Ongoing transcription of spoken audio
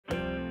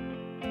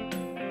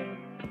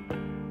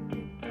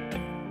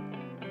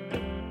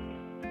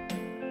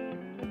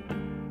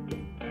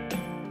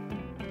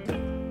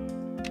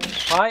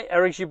Hi,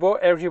 Eric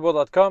Gibaud,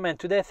 ericgibaud.com, and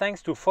today,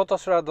 thanks to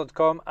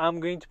photosera.com,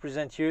 I'm going to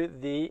present you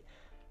the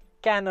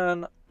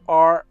Canon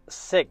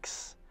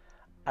R6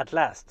 at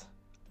last.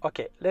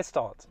 Okay, let's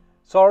start.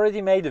 So I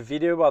already made a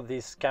video about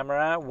this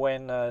camera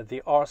when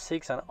the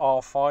R6 and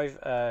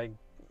R5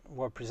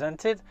 were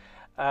presented.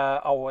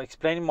 I was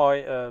explaining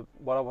my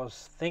what I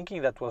was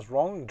thinking that was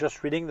wrong,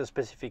 just reading the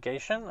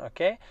specification,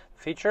 okay,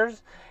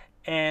 features,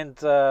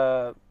 and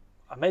I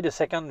made a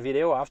second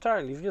video after.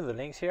 I'll leave you the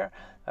links here.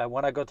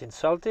 When I got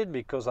insulted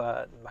because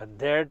I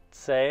dared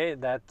say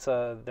that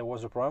there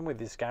was a problem with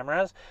these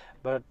cameras,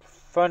 but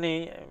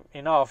funny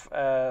enough,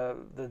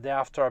 the day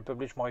after I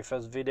published my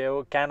first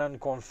video, Canon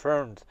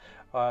confirmed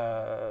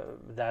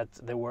that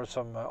there were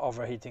some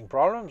overheating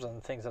problems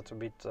and things that's a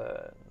bit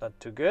not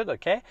too good,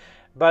 okay,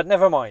 but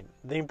never mind.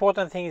 The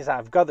important thing is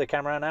I've got the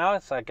camera now,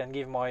 so I can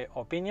give my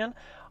opinion.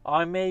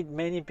 I made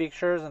many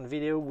pictures and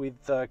video with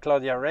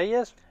Claudia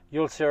Reyes.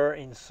 You'll see her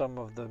in some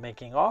of the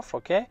making of,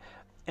 okay,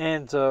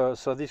 and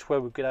so this way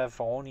we could have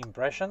our own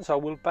impressions. I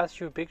will pass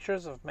you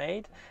pictures I've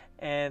made,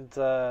 and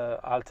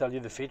I'll tell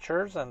you the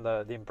features and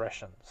the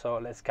impression. So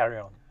let's carry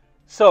on.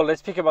 So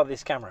let's speak about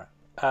this camera.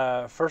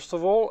 First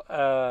of all,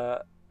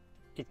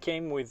 it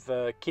came with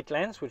a kit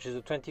lens, which is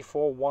a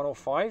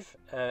 24-105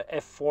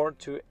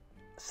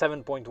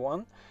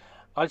 F4-F7.1.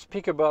 I'll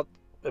speak a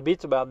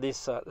bit about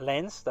this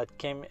lens that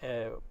came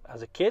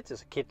as a kit.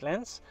 It's a kit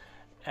lens,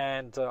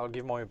 and I'll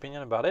give my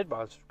opinion about it, but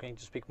I'm going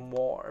to speak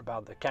more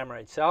about the camera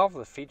itself,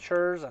 the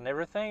features and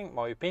everything,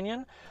 my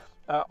opinion.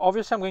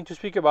 Obviously, I'm going to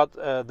speak about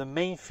the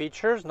main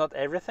features, not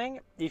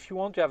everything. If you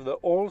want to have the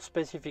whole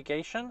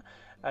specification,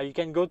 you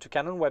can go to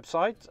Canon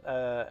website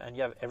and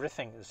you have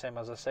everything, the same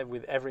as I said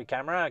with every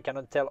camera. I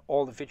cannot tell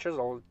all the features,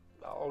 I'll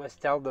always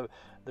tell the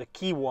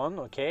key one,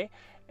 okay?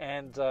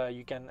 And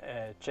you can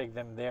check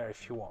them there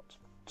if you want.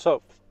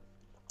 So,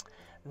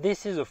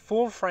 this is a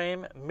full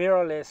frame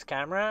mirrorless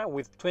camera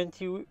with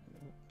 20.1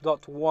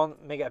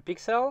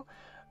 megapixel,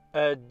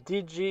 a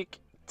Digic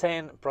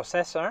 10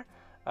 processor.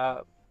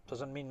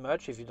 Doesn't mean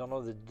much if you don't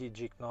know the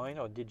Digic 9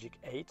 or Digic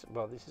 8,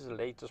 but this is the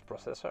latest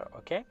processor,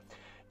 okay?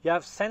 You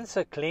have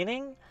sensor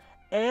cleaning,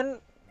 and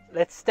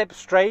let's step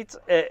straight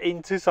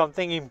into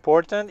something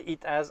important.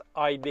 It has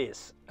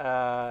IBIS,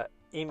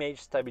 image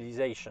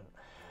stabilization.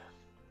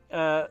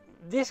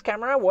 This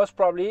camera was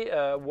probably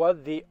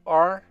what the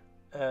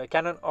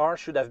Canon R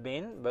should have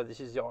been, but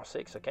this is the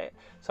R6, okay?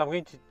 So I'm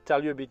going to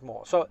tell you a bit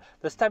more. So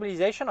the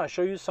stabilization, I'll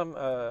show you some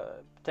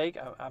take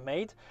I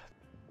made.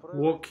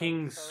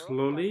 Walking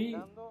slowly,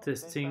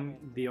 testing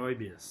the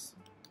IBIS.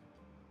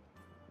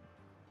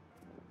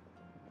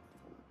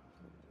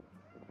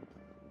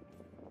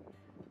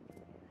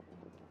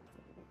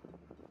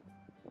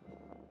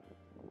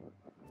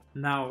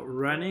 Now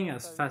running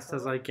as fast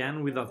as I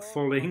can without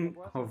falling,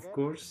 of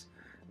course.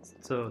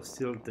 So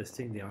still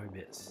testing the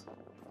IBIS.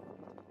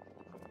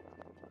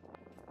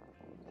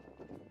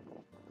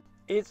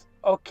 It's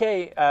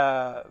okay.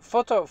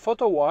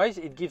 Photo wise,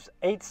 it gives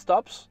 8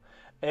 stops,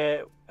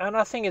 and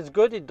I think it's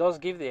good. It does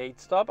give the 8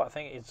 stop. I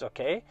think it's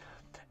okay.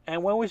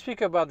 And when we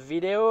speak about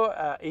video,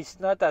 it's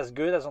not as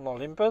good as on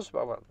Olympus,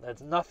 but well,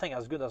 there's nothing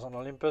as good as on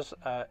Olympus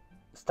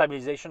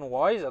stabilization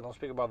wise. I don't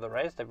speak about the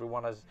rest,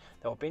 everyone has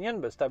their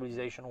opinion, but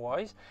stabilization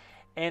wise,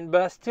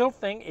 but I still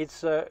think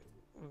it's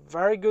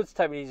very good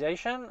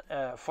stabilization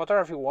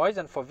photography wise,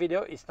 and for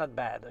video it's not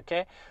bad,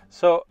 okay?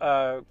 So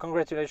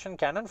congratulations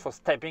Canon for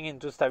stepping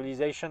into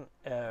stabilization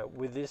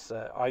with this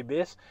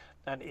IBIS,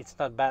 and it's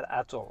not bad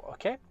at all,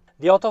 okay?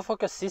 The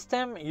autofocus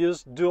system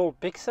used dual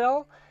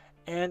pixel,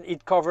 and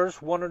it covers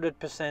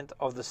 100%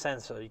 of the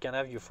sensor. You can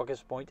have your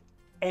focus point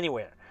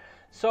anywhere.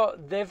 So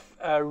they've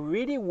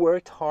really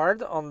worked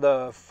hard on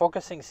the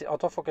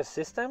autofocus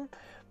system.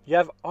 You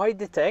have eye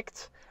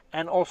detect,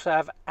 and also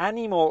have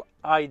animal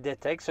eye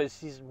detect, so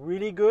this is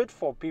really good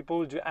for people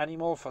who do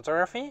animal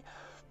photography.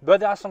 But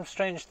there are some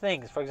strange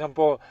things. For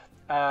example,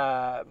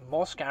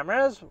 most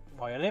cameras,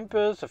 my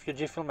Olympus, a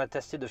Fujifilm I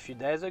tested a few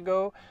days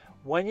ago,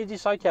 when you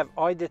decide to have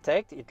eye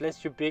detect, it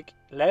lets you pick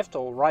left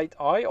or right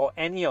eye or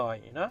any eye,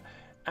 you know.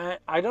 And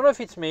I don't know if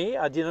it's me,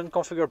 I didn't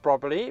configure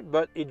properly,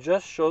 but it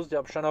just shows the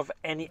option of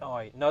any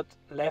eye, not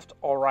left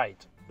or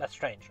right. That's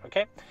strange,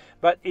 okay?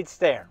 But it's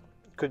there.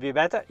 Could be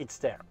better, it's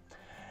there.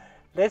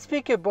 Let's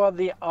speak about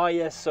the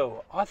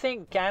ISO. I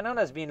think Canon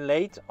has been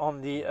late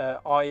on the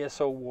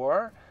ISO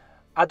war.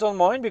 I don't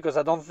mind, because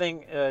I don't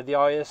think the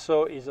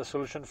ISO is a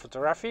solution to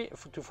photography,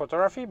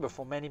 but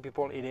for many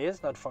people it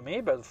is. Not for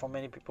me, but for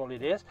many people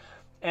it is.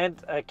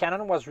 And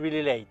Canon was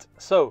really late.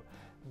 So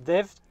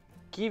they've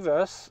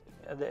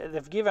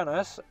given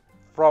us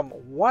from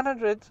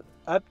 100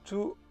 up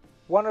to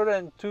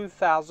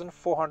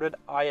 102,400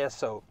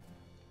 ISO.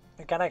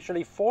 You can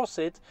actually force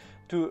it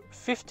to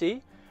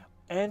 50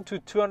 and to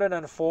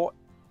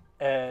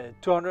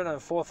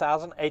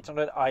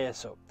 204,800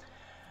 ISO.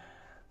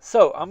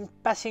 So I'm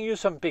passing you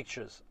some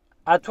pictures.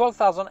 At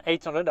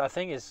 12,800, I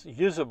think it's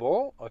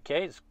usable,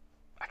 okay, it's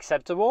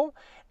acceptable.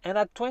 And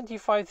at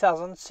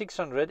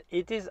 25,600,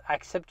 it is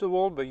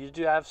acceptable, but you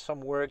do have some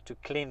work to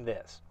clean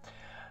this.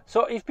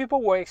 So if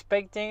people were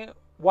expecting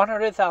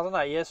 100,000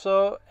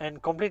 ISO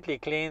and completely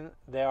clean,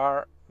 they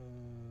are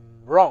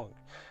wrong.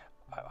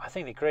 I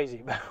think they're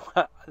crazy,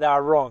 but they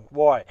are wrong.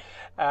 Why?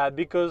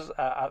 Because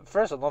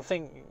first, I don't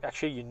think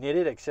actually you need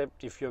it,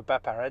 except if you're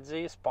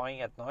paparazzi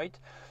spying at night.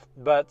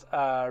 But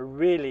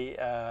really,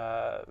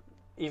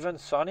 even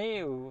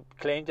Sony, who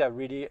claim to have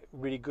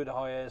really good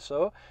high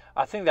ISO,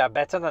 I think they are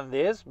better than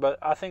this. But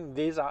I think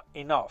these are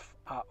enough.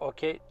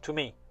 Okay, to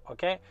me.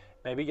 Okay,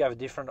 maybe you have a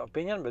different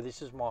opinion, but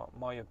this is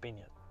my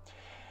opinion.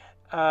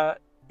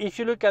 If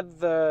you look at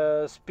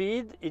the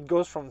speed, it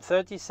goes from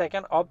 30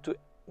 seconds up to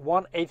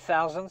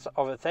 1/8,000th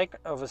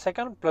of a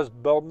second plus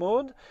bulb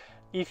mode.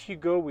 If you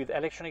go with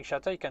electronic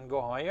shutter, you can go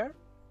higher.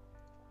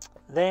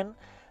 Then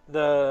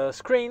the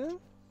screen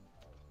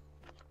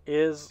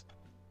is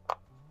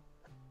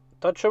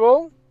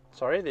touchable.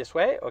 Sorry, this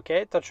way.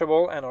 Okay,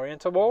 touchable and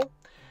orientable.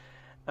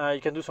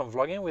 You can do some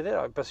vlogging with it.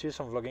 I'll pursue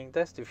some vlogging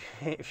test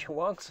if you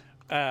want.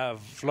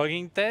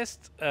 Vlogging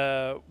test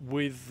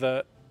with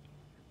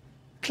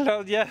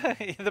Claudia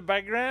in the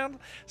background.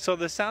 So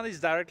the sound is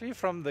directly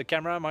from the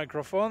camera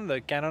microphone,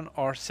 the Canon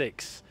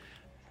R6.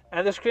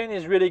 And the screen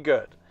is really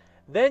good.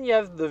 Then you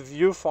have the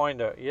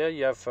viewfinder. Yeah,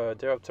 you have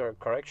diopter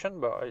correction,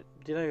 but I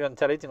didn't even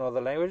tell it in other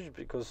language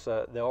because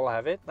they all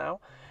have it now.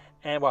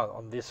 And well,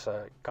 on this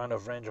kind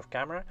of range of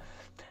camera.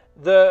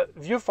 The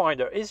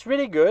viewfinder is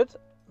really good.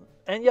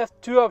 And you have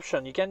two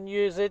options. You can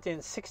use it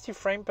in 60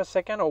 frames per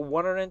second or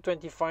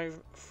 125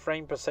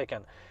 frames per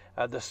second.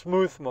 The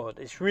smooth mode.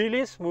 It's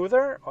really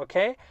smoother,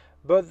 okay,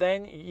 but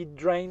then it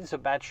drains the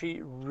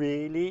battery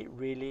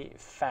really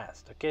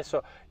fast. Okay,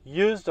 so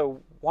use the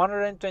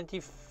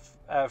 120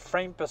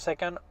 frames per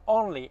second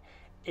only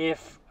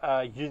if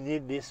you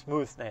need this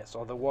smoothness.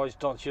 Otherwise,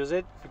 don't use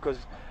it because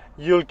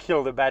you'll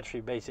kill the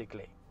battery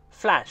basically.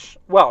 Flash.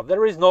 Well,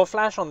 there is no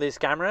flash on these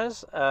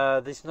cameras.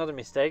 This is not a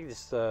mistake.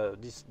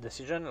 This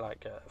decision,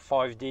 like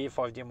 5D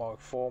Mark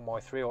IV,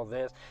 Mark III, all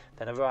this,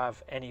 they never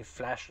have any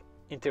flash,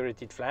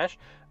 integrated flash.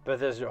 But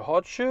there's your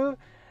hot shoe.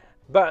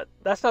 But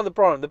that's not the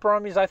problem. The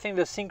problem is I think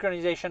the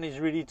synchronization is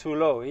really too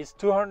low. It's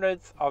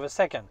 200th of a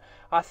second.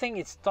 I think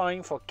it's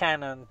time for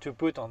Canon to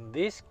put on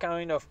this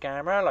kind of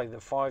camera, like the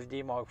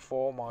 5D Mark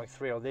IV, Mark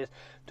III, or this,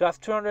 to have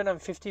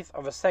 250th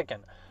of a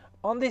second.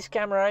 On this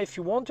camera, if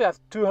you want to have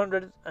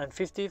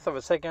 250th of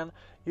a second,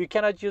 you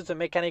cannot use the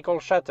mechanical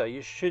shutter.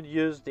 You should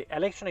use the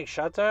electronic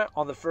shutter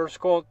on the first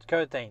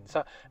curtain.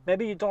 So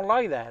maybe you don't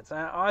like that.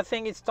 I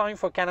think it's time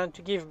for Canon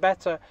to give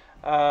better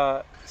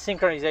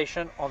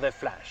synchronization on their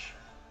flash.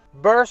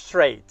 Burst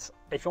rate.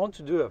 If you want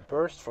to do a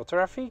burst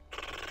photography,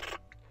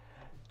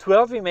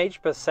 12 images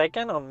per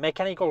second on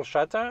mechanical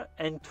shutter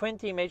and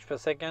 20 images per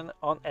second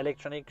on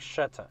electronic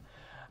shutter.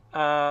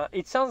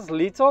 It sounds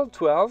little,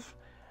 12,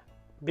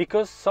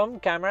 because some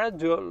cameras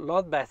do a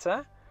lot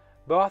better,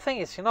 but I think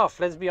it's enough.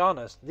 Let's be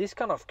honest. This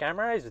kind of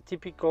camera is a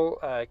typical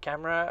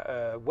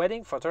camera a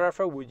wedding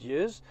photographer would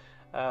use.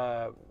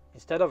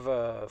 Instead of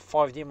a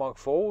 5D Mark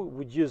IV,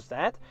 would use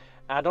that.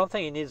 I don't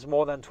think it needs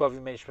more than 12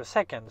 images per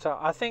second. So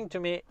I think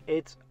to me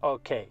it's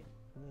okay.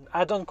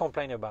 I don't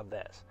complain about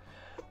this.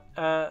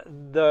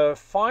 The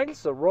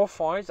files, the raw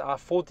files, are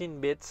 14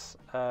 bits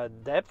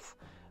depth,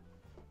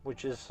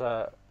 which is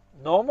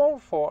normal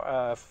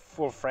for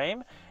full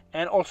frame.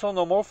 And also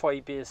normal for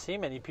APS-C.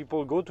 Many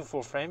people go to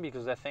full frame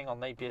because they think on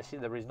APS-C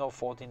there is no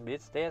 14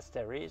 bits. Yes,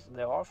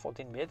 there are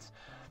 14 bits.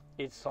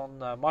 It's on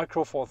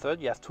Micro Four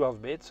Thirds, you have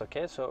 12 bits,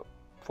 okay, so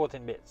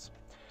 14 bits.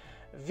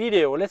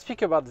 Video, let's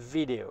speak about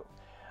video.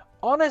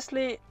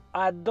 Honestly,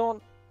 I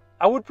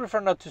would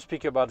prefer not to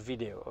speak about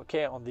video,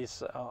 okay, on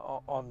this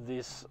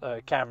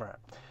camera.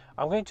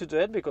 I'm going to do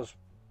it because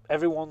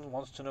everyone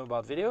wants to know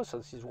about video, so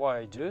this is why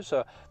I do.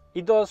 So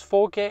it does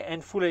 4K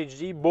and Full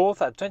HD,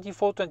 both at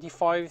 24,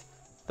 25,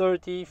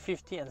 30,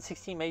 50 and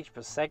 60 images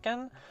per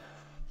second.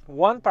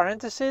 One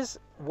parenthesis,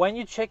 when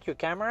you check your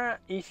camera,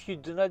 if you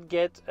do not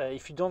get,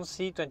 if you don't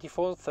see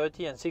 24,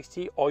 30 and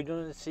 60, or you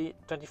don't see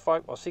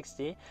 25 or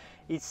 60,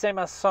 it's same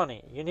as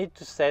Sony. You need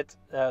to set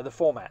the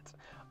format.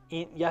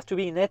 You have to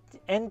be in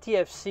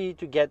NTFC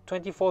to get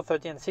 24,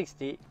 30 and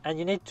 60, and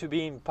you need to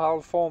be in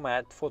PAL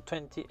format for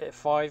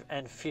 25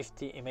 and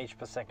 50 images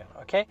per second,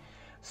 okay?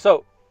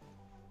 So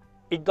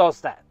it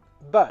does that.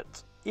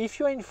 But if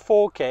you're in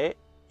 4K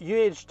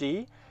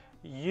UHD,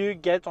 you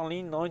get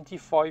only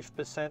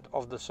 95%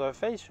 of the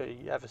surface, so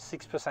you have a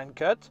 6%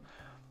 cut.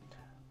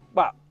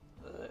 Well,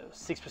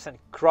 6%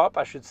 crop,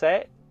 I should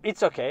say.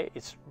 It's okay,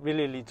 it's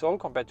really little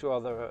compared to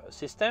other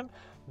systems.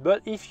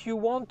 But if you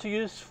want to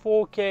use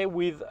 4K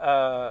with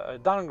a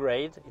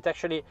downgrade, it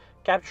actually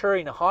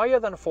captures in higher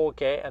than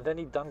 4K and then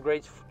it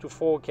downgrades to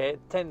 4K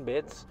 10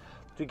 bits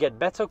to get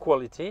better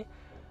quality.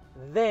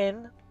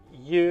 Then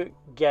you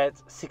get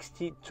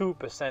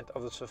 62%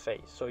 of the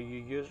surface, so you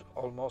use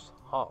almost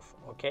half,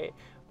 okay?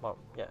 Well,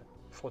 yeah,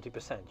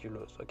 40% you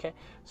lose, okay?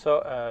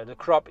 So the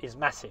crop is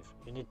massive,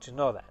 you need to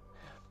know that.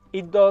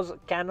 It does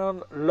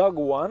Canon log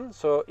 1,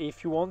 so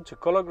if you want to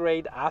color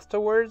grade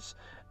afterwards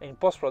in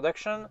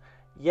post-production,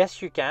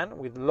 yes you can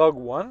with log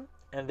 1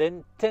 and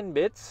then 10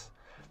 bits.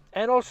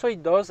 And also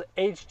it does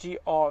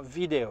HDR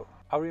video.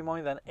 I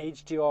remind that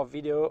HDR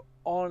video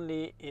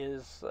only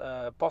is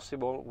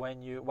possible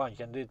when you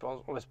can do it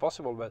always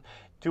possible, but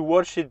to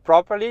watch it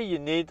properly you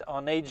need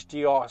an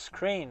HDR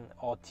screen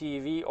or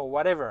TV or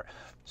whatever.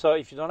 So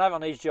if you don't have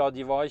an HDR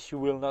device, you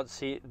will not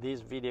see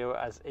this video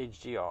as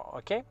HDR.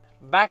 Okay,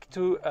 back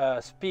to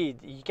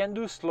speed. You can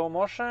do slow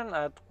motion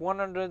at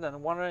 100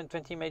 and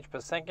 120 images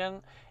per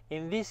second.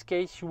 In this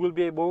case, you will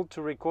be able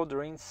to record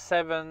during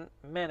 7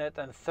 minutes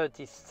and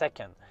 30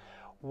 seconds.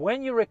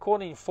 When you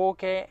record in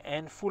 4K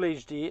and Full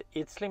HD,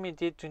 it's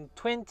limited to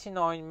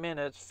 29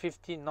 minutes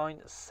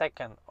 59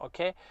 seconds.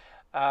 Okay,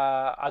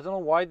 I don't know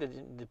why they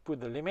put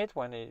the limit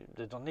when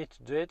they don't need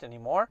to do it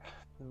anymore,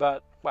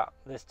 but well,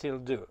 they still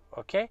do.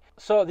 Okay,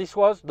 so this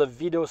was the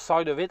video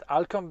side of it.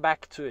 I'll come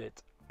back to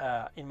it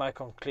in my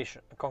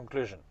conclusion.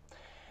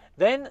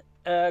 Then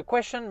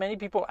question many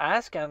people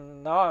ask,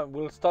 and now I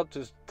will start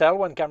to tell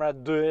when camera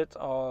do it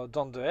or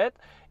don't do it.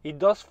 It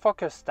does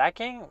focus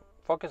stacking,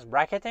 focus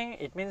bracketing.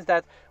 It means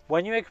that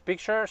when you make a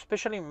picture,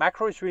 especially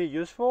macro is really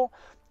useful.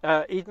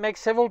 It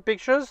makes several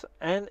pictures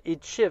and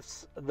it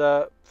shifts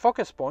the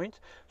focus point.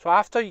 So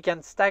after you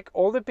can stack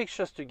all the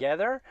pictures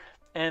together,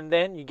 and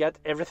then you get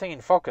everything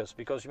in focus,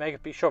 because you make a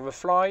picture of a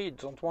fly, you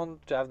don't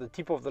want to have the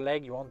tip of the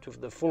leg, you want to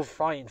have the full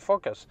fly in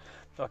focus.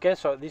 Okay,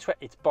 so this way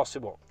it's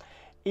possible.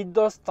 It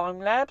does time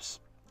lapse,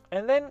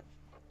 and then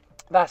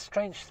there are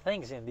strange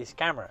things in this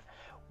camera.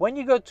 When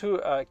you go to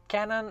a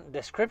Canon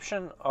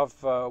description of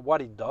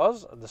what it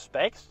does, the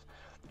specs,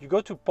 you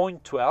go to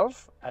point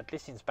 12, at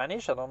least in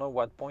Spanish, I don't know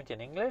what point in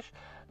English,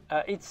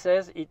 it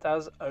says it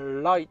has a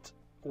light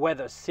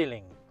weather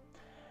ceiling.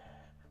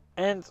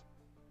 And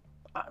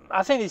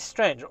I think it's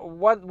strange.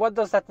 What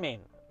does that mean?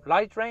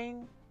 Light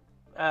rain,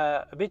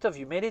 a bit of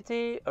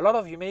humidity, a lot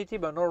of humidity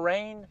but no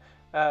rain,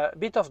 a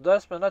bit of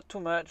dust but not too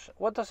much.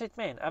 What does it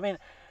mean? I mean,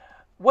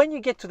 when you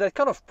get to that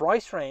kind of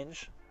price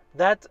range,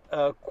 the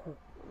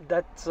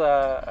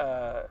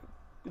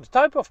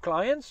type of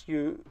clients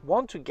you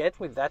want to get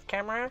with that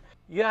camera,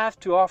 you have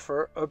to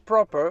offer a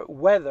proper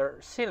weather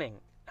ceiling.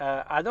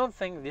 I don't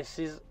think this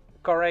is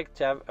correct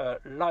to have a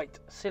light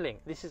ceiling.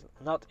 This is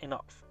not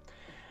enough.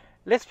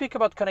 Let's speak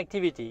about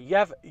connectivity. You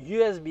have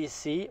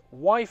USB-C,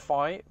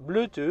 Wi-Fi,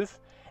 Bluetooth,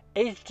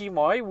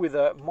 HDMI with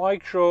a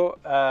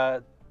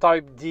micro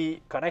Type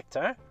D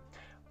connector,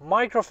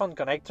 microphone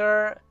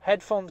connector,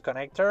 headphone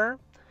connector.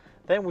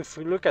 Then if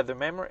we look at the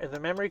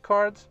memory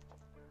cards,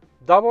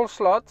 double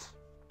slots,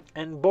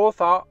 and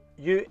both are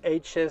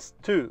UHS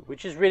 2,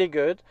 which is really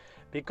good,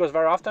 because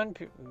very often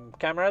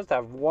cameras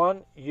have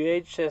one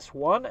UHS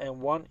 1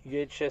 and one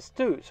UHS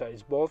 2. So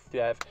it's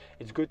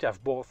it's good to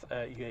have both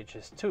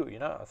UHS 2. You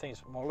know, I think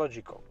it's more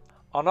logical.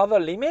 Another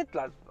limit,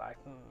 like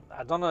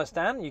I don't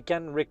understand, you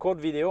can record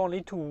video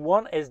only to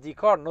one SD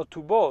card, not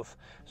to both.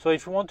 So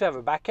if you want to have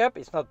a backup,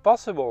 it's not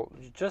possible.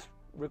 You just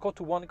record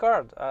to one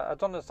card. I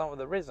don't understand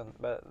the reason,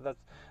 but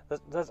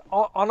that's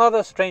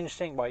another strange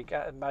thing by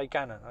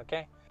Canon.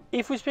 Okay.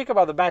 If we speak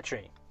about the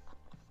battery,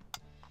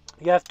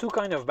 you have two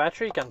kinds of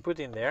battery you can put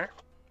in there.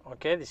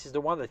 Okay, this is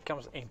the one that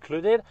comes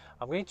included.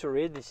 I'm going to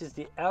read. This is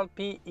the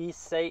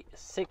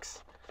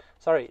LPE6.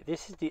 Sorry,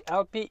 this is the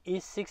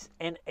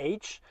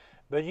LPE6NH.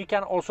 But you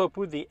can also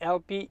put the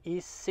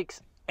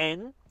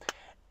LPE6N.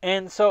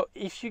 And so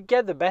if you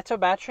get the better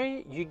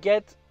battery, you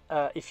get,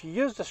 if you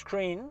use the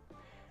screen,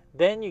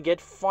 then you get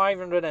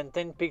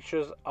 510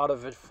 pictures out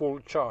of it full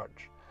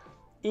charge.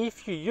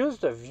 If you use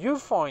the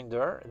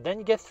viewfinder, then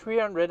you get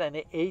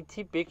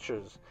 380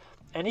 pictures.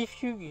 And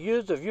if you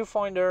use the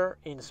viewfinder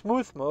in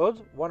smooth mode,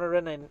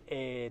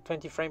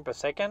 120 frames per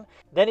second,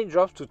 then it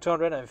drops to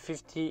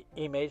 250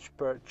 images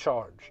per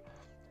charge.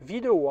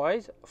 Video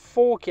wise,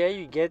 4K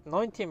you get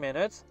 90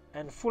 minutes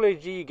and Full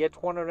HD you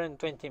get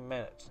 120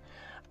 minutes.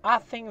 I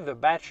think the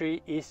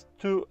battery is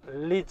too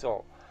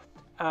little.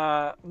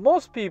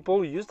 Most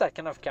people use that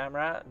kind of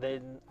camera.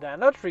 They're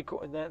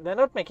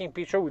not making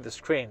picture with the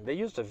screen. They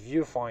use the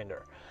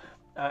viewfinder.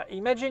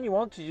 Imagine you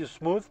want to use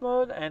smooth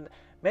mode, and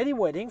many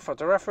wedding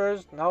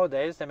photographers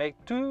nowadays they make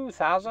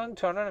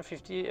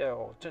 2,250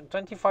 or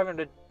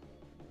 2,500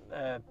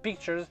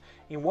 pictures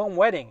in one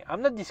wedding.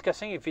 I'm not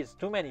discussing if it's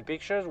too many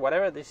pictures,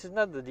 whatever. This is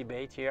not the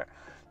debate here.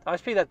 I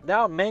speak that there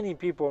are many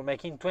people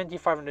making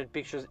 2,500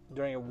 pictures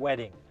during a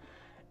wedding.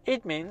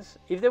 It means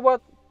if they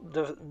want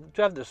to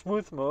have the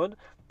smooth mode,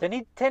 they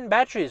need 10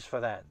 batteries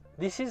for that.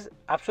 This is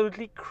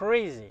absolutely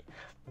crazy.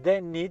 They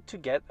need to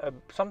get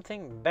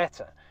something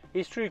better.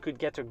 It's true you could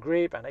get a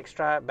grip, an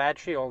extra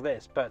battery, all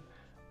this, but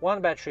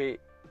one battery,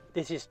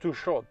 this is too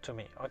short to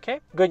me. Okay,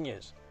 good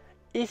news.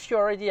 If you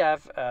already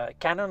have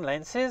Canon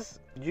lenses,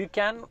 you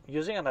can,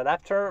 using an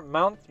adapter,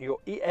 mount your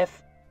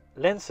EF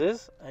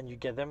lenses and you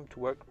get them to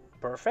work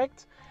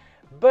perfect.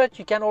 But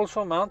you can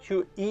also mount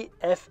your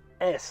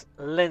EFS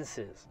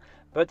lenses.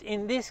 But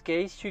in this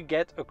case, you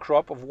get a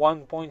crop of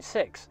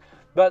 1.6.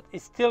 But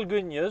it's still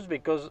good news,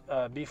 because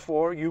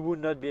before you would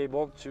not be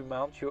able to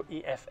mount your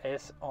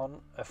EFS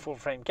on a full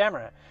frame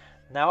camera.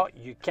 Now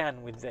you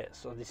can with this,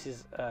 so this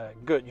is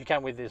good. You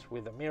can with this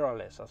with a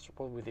mirrorless, I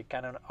suppose with the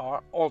Canon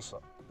R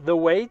also. The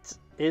weight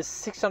is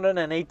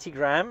 680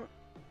 grams,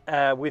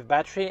 with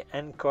battery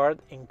and card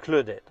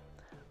included,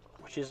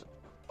 which is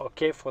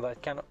okay for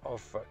that kind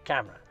of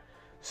camera.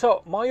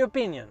 So my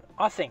opinion,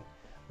 I'm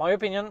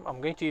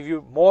going to give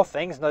you more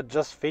things, not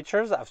just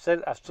features. I've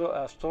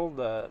told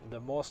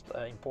the most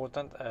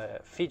important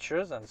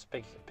features and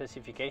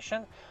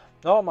specification.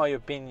 Now my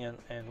opinion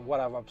and what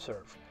I've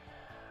observed.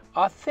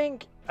 I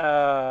think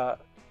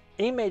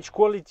image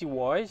quality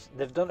wise,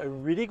 they've done a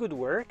really good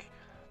work.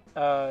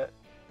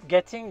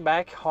 Getting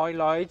back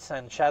highlights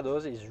and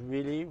shadows is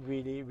really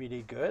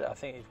good. I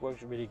think it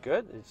works really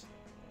good. It's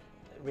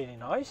really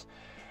nice.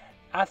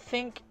 I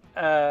think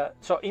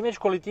so image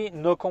quality,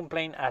 no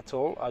complaint at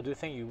all. I do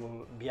think you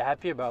will be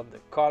happy about the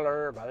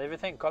color, about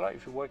everything. Color,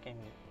 if you work in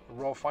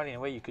raw file in a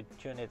way, you could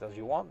tune it as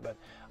you want, but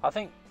I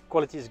think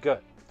quality is good.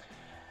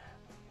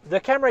 The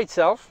camera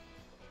itself,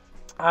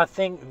 I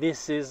think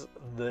this is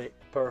the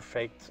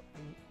perfect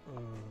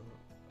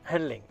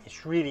handling.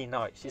 It's really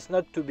nice. It's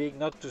not too big,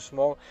 not too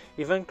small.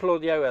 Even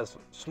Claudia, who has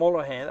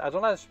smaller hands, I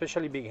don't have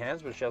especially big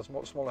hands, but she has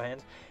smaller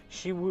hands,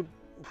 she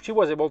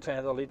was able to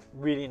handle it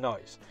really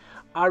nice.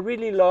 I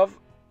really love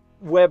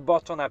where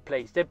buttons are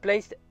placed. They're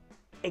placed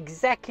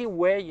exactly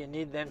where you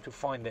need them to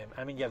find them.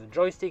 I mean, you have the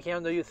joystick here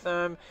under your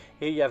thumb.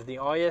 Here you have the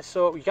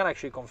ISO. You can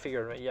actually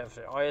configure it. You have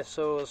the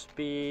ISO,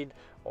 speed,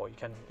 or you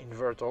can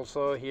invert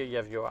also. Here you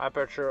have your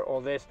aperture,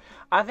 all this.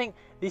 I think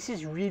this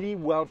is really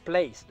well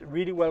placed,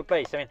 really well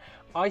placed. I mean,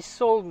 I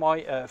sold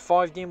my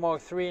 5D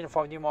Mark III and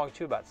 5D Mark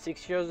II about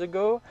 6 years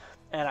ago,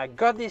 and I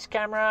got this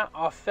camera.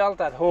 I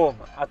felt at home.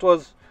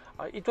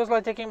 It was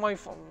like having my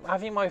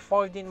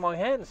 5D in my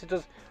hands. It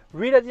was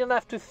really, I didn't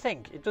have to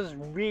think. It was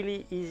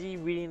really easy,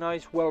 really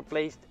nice, well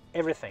placed,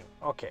 everything.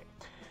 Okay.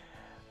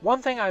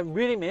 One thing I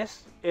really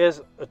missed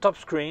is a top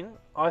screen.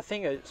 I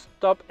think a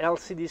top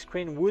LCD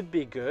screen would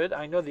be good.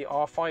 I know the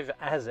R5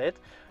 has it.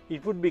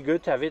 It would be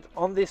good to have it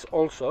on this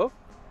also,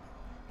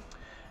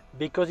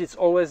 because it's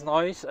always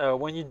nice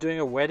when you're doing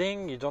a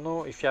wedding. You don't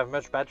know if you have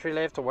much battery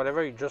left or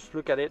whatever. You just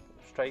look at it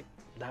straight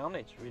down.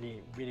 It's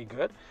really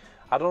good.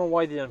 I don't know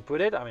why they didn't put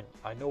it. I mean,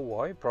 I know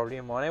why,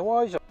 probably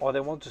money-wise, or they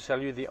want to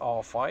sell you the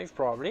R5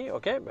 probably,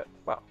 okay, but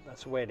well,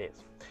 that's the way it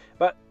is.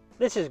 But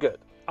this is good.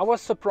 I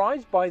was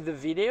surprised by the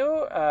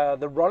video.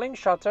 The rolling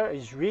shutter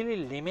is really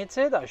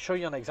limited. I'll show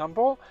you an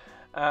example.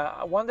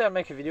 One day I'll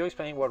make a video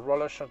explaining what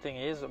roller shutting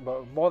is,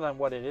 but more than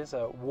what it is,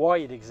 why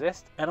it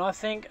exists. And I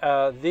think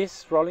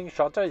this rolling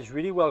shutter is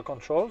really well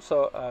controlled,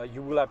 so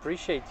you will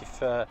appreciate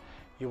if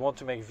you want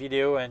to make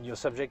video and your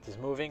subject is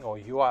moving or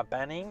you are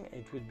panning,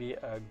 it would be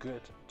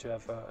good to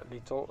have a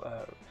little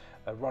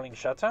rolling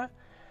shutter.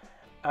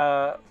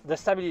 The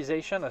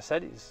stabilization, I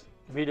said, is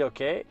really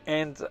okay,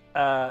 and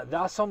there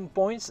are some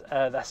points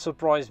that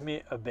surprised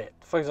me a bit.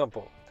 For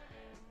example,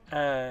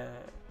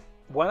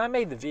 when I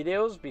made the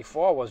videos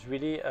before, I was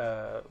really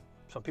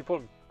some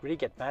people really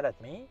get mad at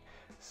me,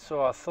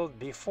 so I thought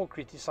before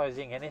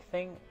criticizing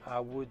anything I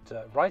would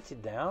write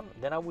it down,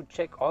 then I would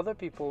check other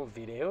people's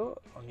video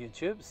on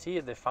YouTube, see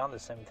if they found the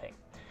same thing.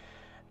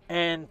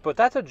 And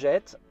Potato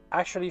Jet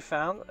actually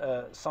found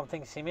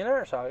something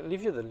similar, so I'll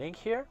leave you the link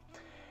here.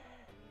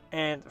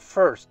 And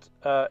first,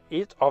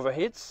 it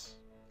overheats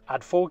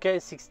at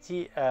 4K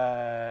 60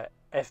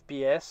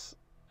 FPS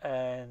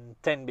and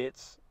 10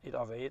 bits. It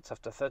overheats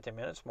after 30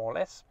 minutes, more or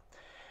less.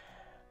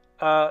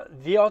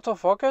 The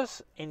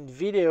autofocus in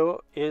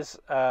video is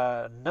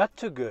not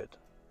too good.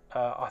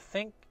 I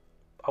think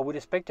I would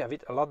expect to have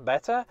it a lot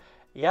better.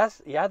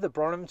 Yes, he had the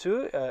problem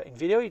too. In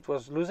video, it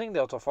was losing the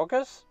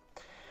autofocus,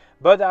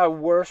 but there are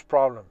worse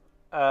problem.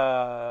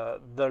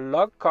 The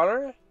log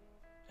color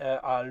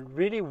are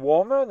really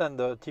warmer than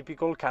the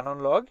typical Canon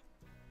log.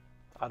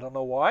 I don't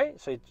know why,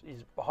 so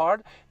it's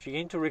hard. If you're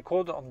going to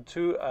record on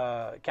two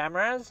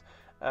cameras,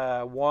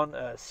 one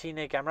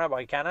Cine camera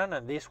by Canon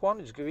and this one,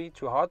 it's going to be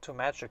too hard to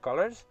match the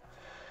colors.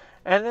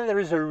 And then there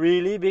is a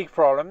really big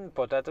problem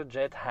Potato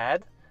Jet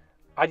had.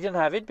 I didn't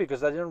have it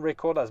because I didn't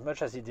record as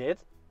much as he did,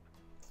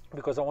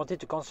 because I wanted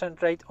to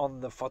concentrate on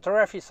the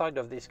photography side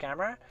of this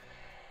camera,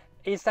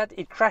 is that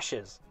it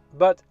crashes.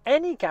 But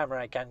any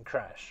camera can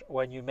crash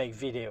when you make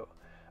video.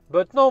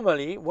 But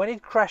normally, when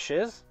it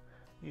crashes,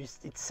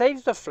 it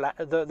saves the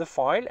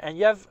file, and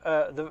you have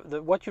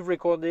what you've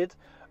recorded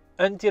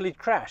until it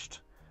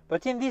crashed.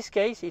 But in this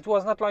case, it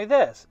was not like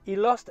this. He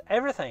lost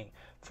everything.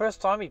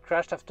 First time it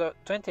crashed after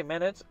 20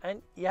 minutes,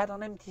 and he had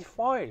an empty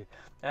file.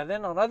 And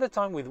then another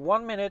time with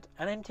 1 minute,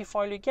 an empty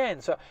file again.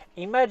 So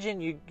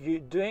imagine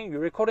you're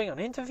recording an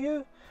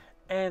interview,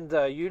 and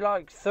you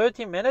like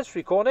 30 minutes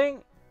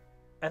recording,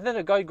 and then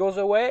the guy goes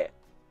away,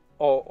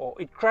 or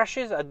it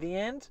crashes at the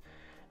end,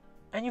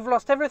 and you've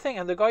lost everything,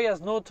 and the guy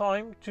has no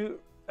time to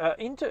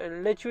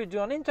let you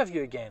do an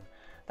interview again.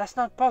 That's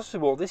not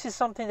possible. This is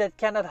something that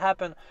cannot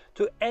happen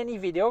to any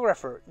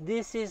videographer.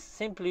 This is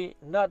simply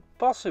not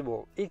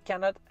possible. It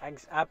cannot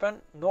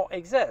happen nor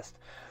exist.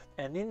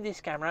 And in this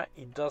camera,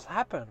 it does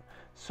happen.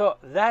 So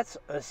that's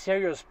a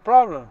serious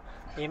problem.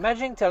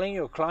 Imagine telling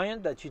your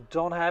client that you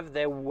don't have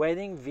their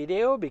wedding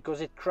video because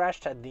it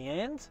crashed at the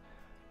end.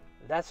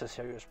 That's a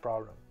serious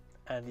problem.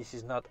 And this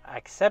is not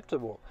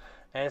acceptable.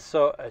 And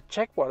so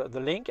check the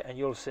link and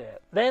you'll see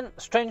it. Then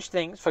strange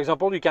things, for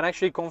example, you can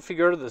actually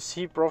configure the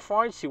C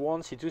profile,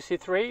 C1, C2,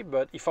 C3,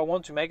 but if I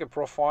want to make a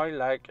profile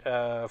like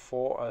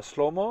for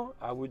slow-mo,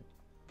 I would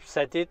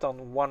set it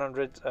on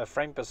 100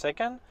 frames per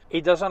second.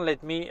 It doesn't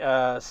let me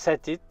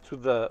set it to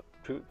the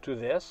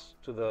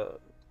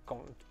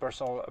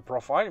personal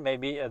profile.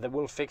 Maybe they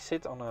will fix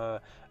it on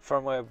a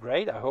firmware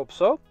upgrade, I hope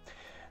so.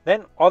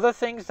 Then other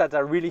things that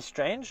are really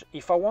strange,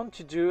 if I want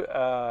to do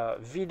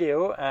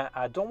video,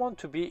 I don't want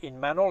to be in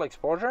manual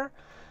exposure,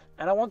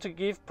 and I want to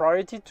give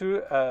priority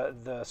to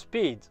the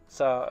speed,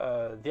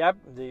 so the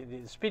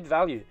speed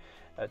value,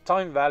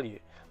 time value.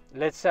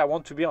 Let's say I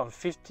want to be on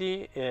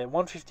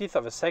 1/50th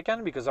of a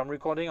second because I'm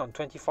recording on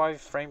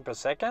 25 frames per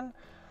second.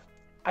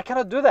 I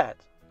cannot do that.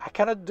 I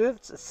cannot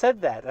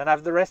set that and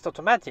have the rest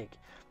automatic.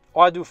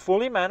 Or I do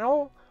fully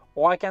manual,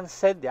 or I can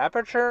set the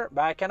aperture,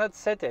 but I cannot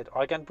set it.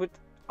 Or I can put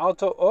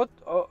auto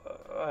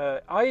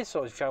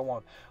ISO if I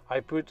want. I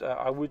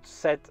would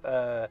set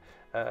the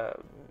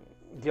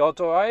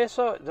auto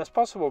ISO. That's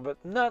possible, but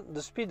not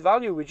the speed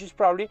value, which is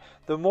probably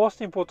the most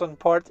important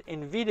part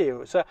in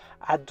video. So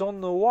I don't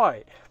know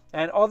why.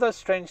 And other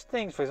strange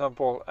things, for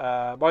example,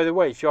 by the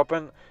way, if you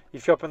open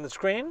the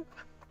screen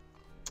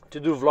to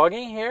do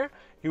vlogging here,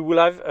 you will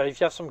have if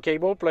you have some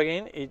cable plug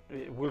in, it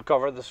will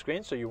cover the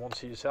screen, so you won't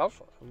see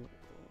yourself.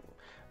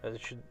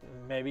 Should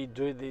maybe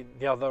do it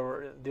the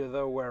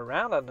other way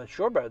around. I'm not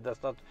sure, but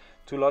that's not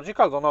too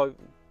logical. I don't know.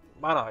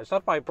 I know it's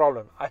not my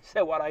problem. I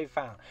say what I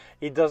found.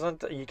 It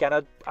doesn't. You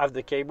cannot have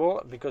the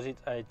cable because it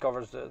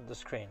covers the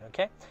screen.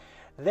 Okay.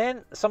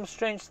 Then some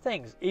strange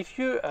things. If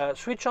you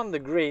switch on the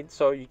grid,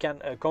 so you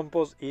can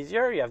compose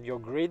easier. You have your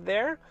grid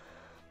there.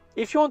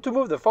 If you want to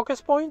move the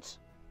focus points,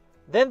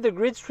 then the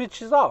grid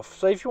switches off.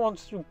 So if you want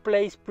to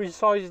place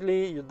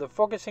precisely the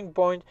focusing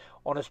point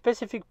on a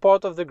specific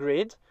part of the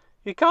grid,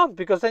 you can't,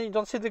 because then you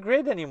don't see the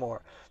grid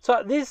anymore.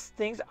 So these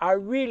things are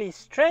really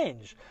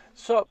strange.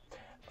 So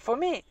for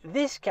me,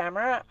 this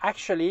camera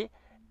actually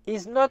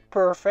is not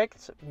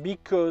perfect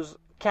because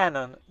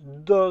Canon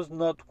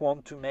doesn't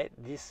want to make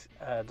this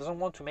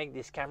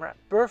camera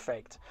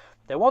perfect.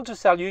 They want to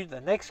sell you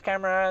the next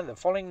camera, the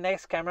following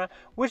next camera,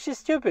 which is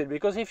stupid,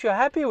 because if you're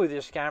happy with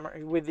this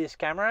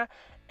camera,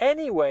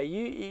 anyway,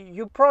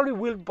 you probably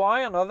will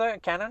buy another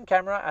Canon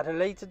camera at a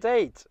later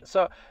date.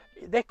 So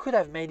they could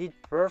have made it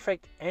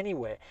perfect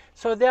anyway.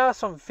 So there are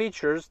some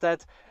features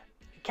that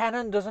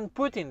Canon doesn't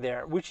put in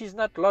there, which is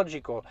not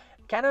logical.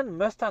 Canon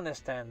must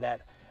understand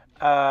that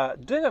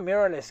doing a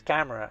mirrorless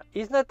camera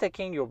is not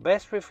taking your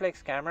best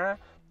reflex camera,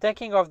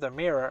 taking off the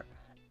mirror,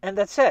 and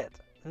that's it.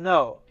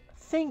 No,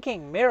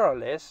 thinking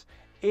mirrorless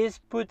is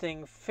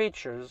putting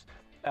features,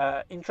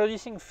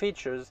 introducing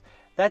features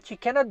that you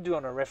cannot do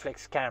on a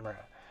reflex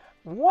camera.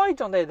 Why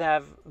don't they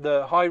have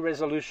the high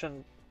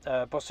resolution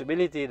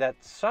possibility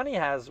that Sony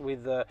has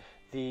with the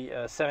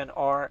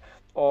 7R,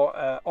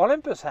 or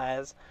Olympus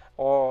has,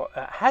 or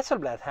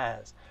Hasselblad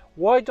has?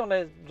 Why don't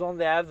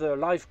they have the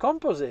live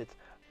composite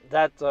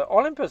that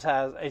Olympus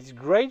has? It's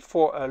great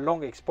for a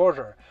long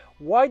exposure.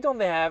 Why don't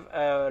they have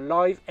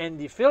live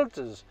ND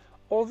filters?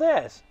 All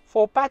this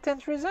for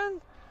patent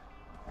reason?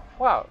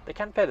 Well, they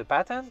can pay the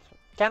patent.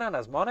 Canon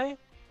has money.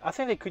 I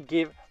think they could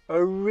give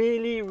a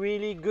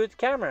really good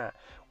camera.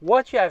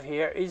 What you have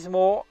here is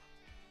more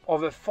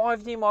of a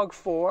 5D Mark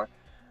IV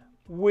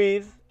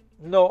with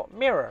no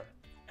mirror,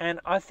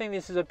 and I think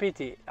this is a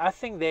pity. I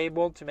think they're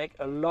able to make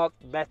a lot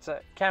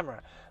better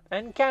camera,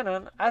 and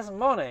Canon has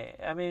money.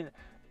 I mean,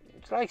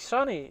 it's like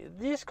Sony.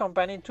 These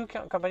two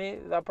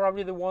companies are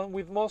probably the one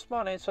with most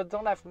money, so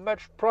don't have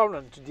much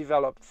problem to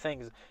develop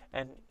things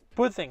and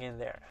put things in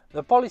there.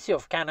 The policy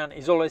of Canon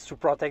is always to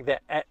protect the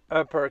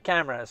upper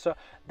camera, so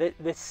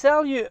they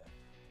sell you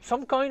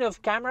some kind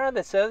of camera.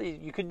 They sell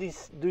you could do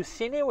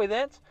cine with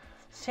it,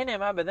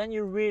 cinema, but then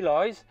you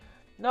realize,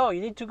 no,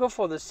 you need to go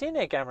for the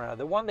cine camera.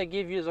 The one they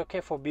give you is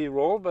okay for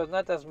B-roll, but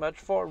not as much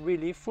for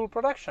really full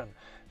production.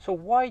 So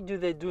why do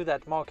they do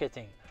that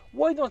marketing?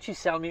 Why don't you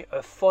sell me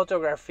a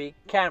photography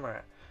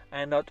camera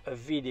and not a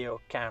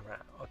video camera?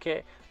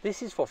 Okay,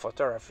 this is for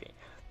photography.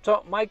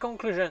 So my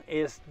conclusion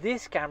is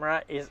this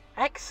camera is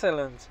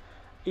excellent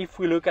if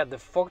we look at the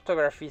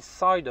photography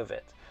side of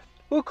it.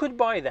 Who could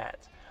buy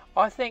that?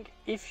 I think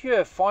if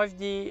you're a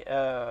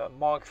 5D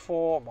Mark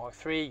IV, Mark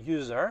III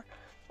user,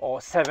 or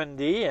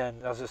 7D,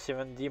 and as a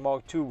 7D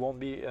Mark II won't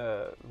be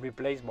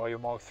replaced by your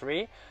Mark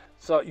III,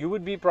 so you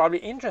would be probably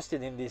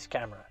interested in this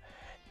camera.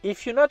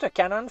 If you're not a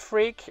Canon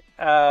freak,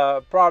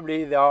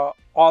 probably there are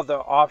other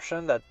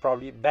options that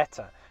probably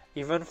better,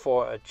 even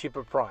for a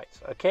cheaper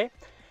price. Okay,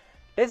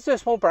 let's do a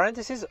small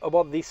parenthesis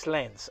about this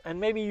lens, and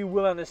maybe you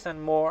will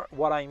understand more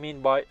what I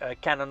mean by a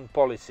Canon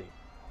policy.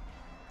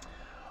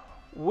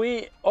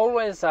 We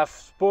always have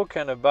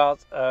spoken about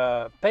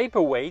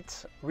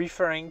paperweight,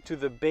 referring to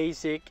the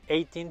basic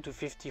 18 to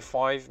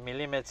 55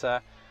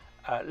 millimeter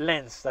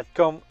lens that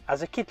come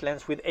as a kit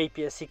lens with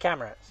APS-C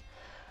cameras.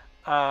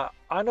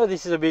 I know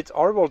this is a bit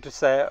horrible to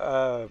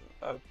say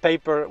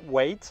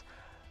paperweight,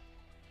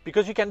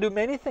 because you can do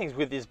many things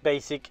with these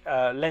basic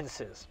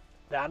lenses.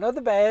 They are not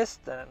the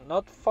best, they're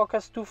not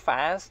focused too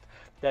fast,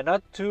 they're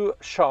not too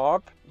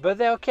sharp, but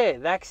they're okay,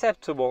 they're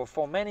acceptable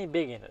for many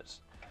beginners.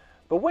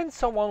 But when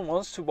someone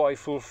wants to buy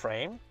full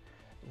frame,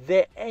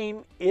 their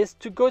aim is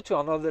to go to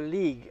another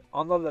league,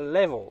 another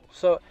level.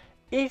 So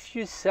if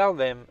you sell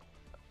them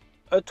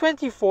a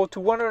 24 to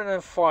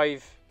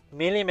 105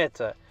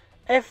 millimeter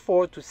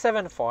f4 to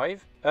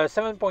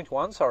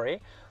 7.1,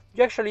 sorry,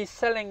 you're actually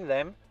selling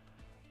them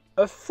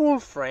a full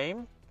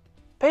frame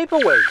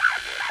paperweight.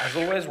 As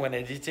always, when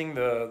editing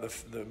the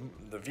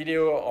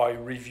video, I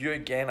review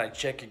again, I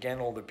check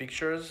again all the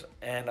pictures,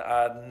 and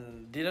I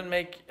didn't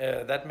make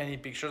that many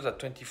pictures at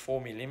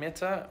 24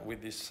 millimeter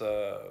with this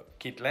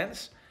kit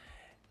lens.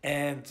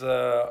 And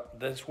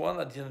there's one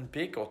I didn't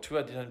pick, or two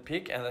I didn't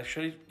pick, and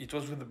actually it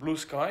was with the blue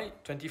sky,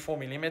 24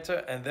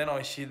 millimeter, and then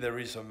I see there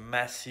is a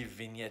massive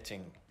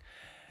vignetting.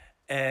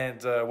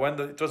 And when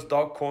it was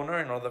dark corner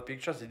in other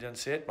pictures, I didn't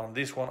see it. On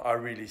this one, I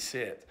really see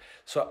it.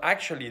 So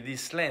actually,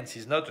 this lens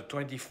is not a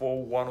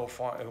 24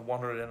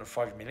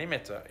 105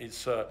 millimeter.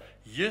 It's a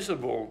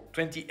usable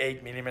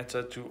 28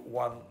 millimeter to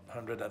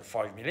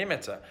 105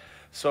 millimeter.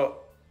 So,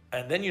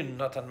 and then you're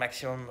not at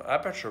maximum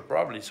aperture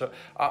probably. So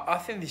I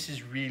think this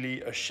is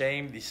really a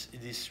shame.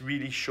 This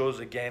really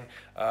shows again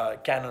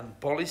Canon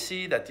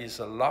policy that is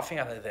laughing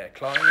at their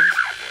clients.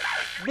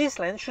 This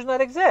lens should not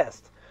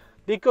exist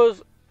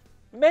because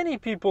many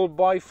people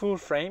buy full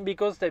frame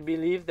because they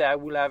believe they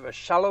will have a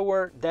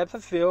shallower depth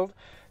of field,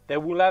 they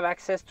will have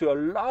access to a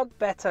lot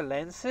better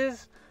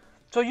lenses.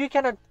 So you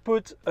cannot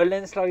put a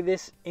lens like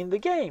this in the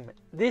game.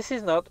 This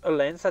is not a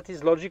lens that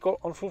is logical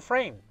on full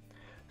frame.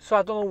 So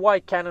I don't know why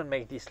Canon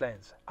make this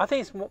lens. I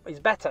think it's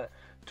better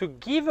to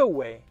give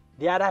away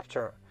the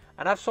adapter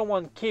and have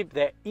someone keep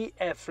their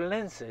EF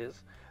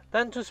lenses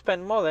than to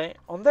spend money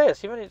on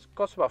this. Even if it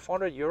costs about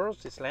 400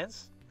 euros, this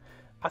lens,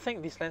 I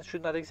think this lens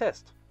should not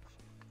exist.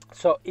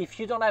 So if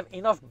you don't have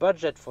enough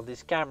budget for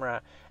this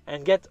camera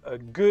and get a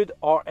good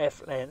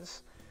RF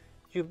lens,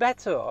 you're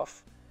better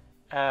off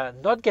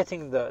not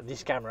getting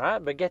this camera,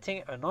 but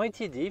getting a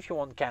 90D if you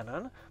want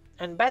Canon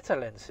and better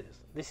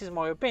lenses. This is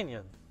my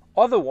opinion.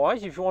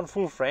 Otherwise, if you want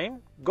full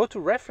frame, go to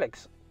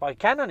Reflex by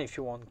Canon if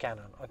you want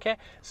Canon, okay?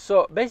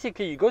 So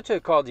basically you go to a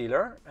car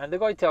dealer and the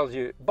guy tells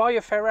you, buy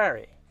a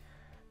Ferrari.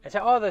 And say,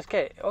 oh, that's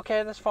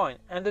okay, that's fine.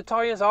 And the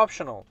tires are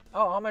optional.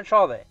 Oh, how much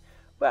are they?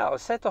 Well, a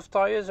set of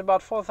tires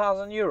about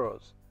 4,000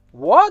 euros.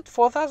 What?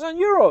 4,000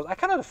 euros? I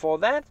cannot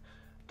afford that.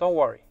 Don't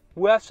worry.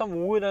 We have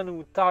some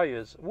wooden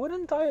tires.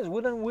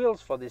 Wooden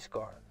wheels for this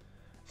car.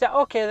 Say,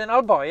 okay, then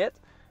I'll buy it.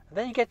 And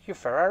then you get your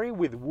Ferrari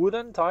with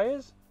wooden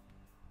tires.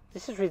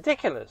 This is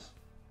ridiculous.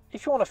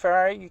 If you want a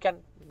Ferrari, you can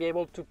be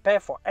able to pay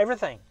for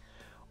everything.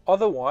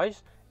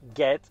 Otherwise,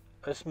 get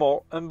a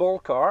small, humble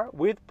car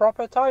with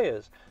proper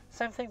tires.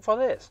 Same thing for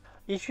this.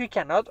 If you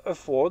cannot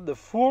afford the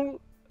full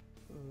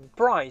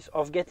price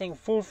of getting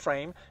full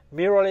frame,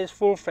 mirrorless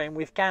full frame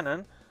with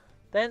Canon,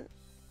 then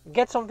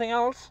get something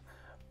else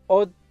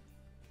or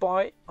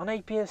buy an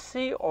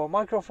APS-C or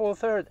Micro Four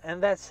Third,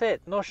 and that's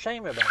it. No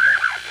shame about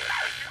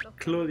that.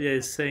 Claudia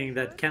is saying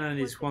that Canon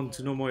is one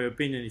to know my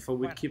opinion if I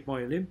would keep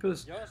my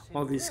Olympus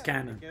or this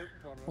Canon.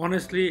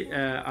 Honestly,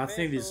 I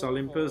think this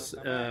Olympus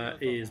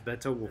is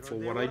better for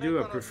what I do.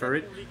 I prefer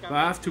it, but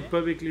I have to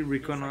publicly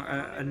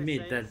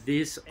admit that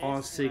this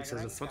R6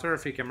 as a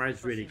photography camera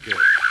is really good.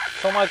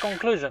 So my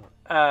conclusion,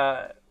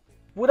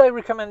 would I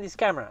recommend this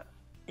camera?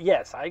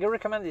 Yes, I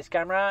recommend this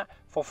camera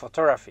for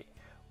photography.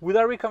 Would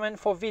I recommend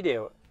for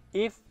video?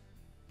 If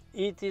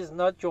it is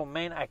not your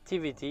main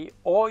activity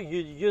or you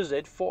use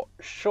it for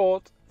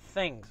short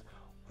things,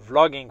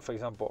 vlogging for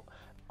example.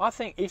 I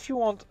think if you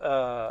want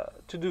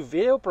to do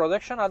video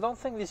production, I don't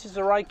think this is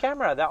the right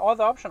camera. There are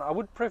other options. I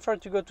would prefer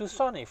to go to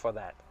Sony for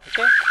that.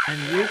 Okay? And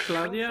you,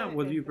 Claudia,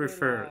 what do you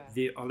prefer?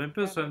 The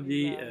Olympus or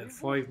the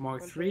 5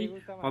 Mark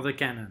III or the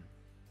Canon?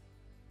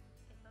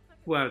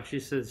 Well, she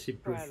says she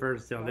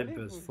prefers the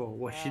Olympus for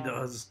what she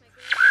does.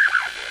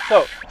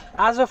 So,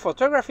 as a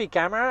photography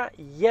camera,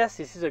 yes,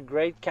 this is a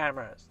great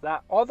camera. There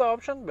are other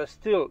options, but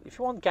still, if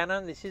you want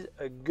Canon, this is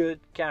a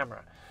good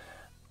camera.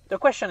 The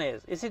question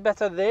is it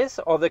better this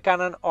or the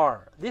Canon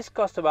R? This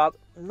costs about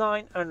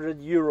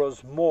 900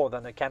 euros more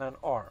than the Canon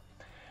R.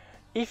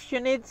 If you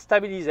need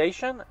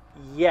stabilization,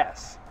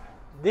 yes,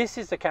 this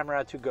is the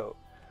camera to go.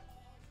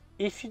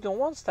 If you don't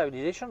want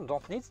stabilization,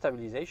 don't need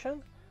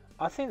stabilization,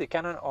 I think the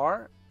Canon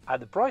R, at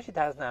the price it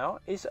has now,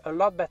 is a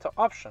lot better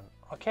option,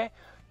 okay?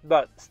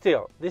 But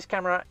still, this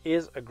camera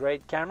is a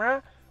great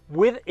camera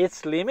with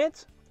its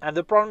limits, and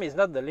the problem is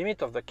not the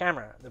limit of the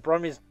camera. The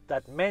problem is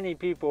that many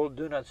people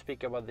do not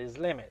speak about these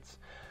limits.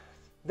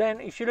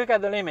 Then, if you look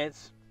at the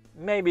limits,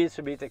 maybe it's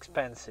a bit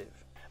expensive.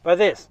 But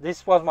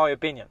this was my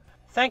opinion.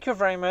 Thank you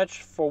very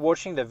much for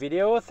watching the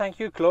video. Thank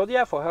you,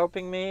 Claudia, for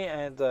helping me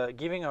and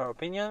giving her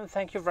opinion.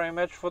 Thank you very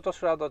much,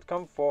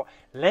 photoscooter.com, for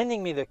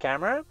lending me the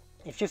camera.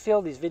 If you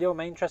feel this video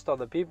may interest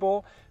other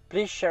people,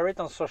 please share it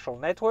on social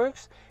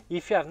networks.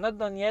 If you have not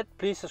done yet,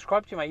 please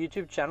subscribe to my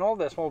YouTube channel.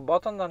 There's a small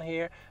button down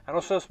here and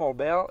also a small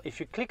bell. If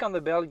you click on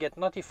the bell, get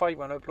notified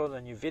when I upload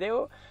a new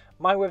video.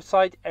 My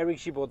website,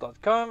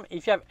 ericgibaud.com.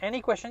 If you have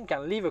any question, you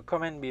can leave a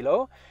comment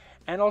below.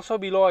 And also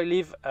below I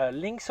leave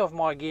links of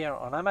my gear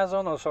on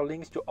Amazon, also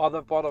links to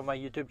other part of my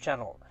YouTube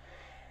channel.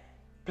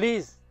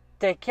 Please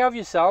take care of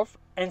yourself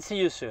and see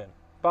you soon.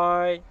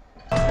 Bye.